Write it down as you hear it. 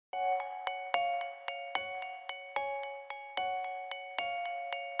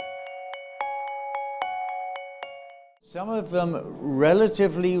Some of them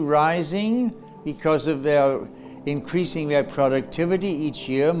relatively rising because of their increasing their productivity each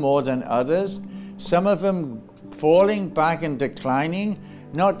year more than others. Some of them falling back and declining,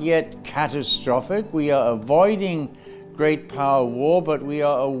 not yet catastrophic. We are avoiding great power war, but we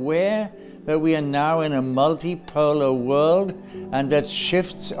are aware that we are now in a multipolar world and that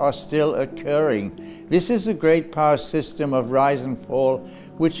shifts are still occurring. This is a great power system of rise and fall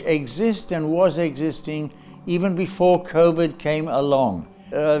which exists and was existing even before COVID came along.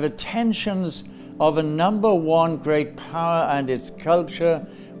 The tensions of a number one great power and its culture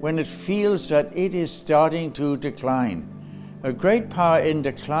when it feels that it is starting to decline. A great power in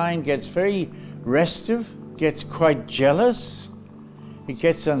decline gets very restive, gets quite jealous, it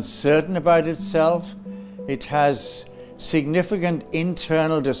gets uncertain about itself, it has significant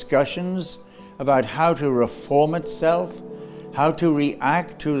internal discussions about how to reform itself, how to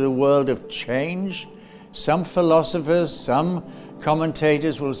react to the world of change. Some philosophers, some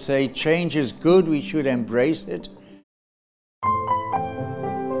commentators will say change is good, we should embrace it.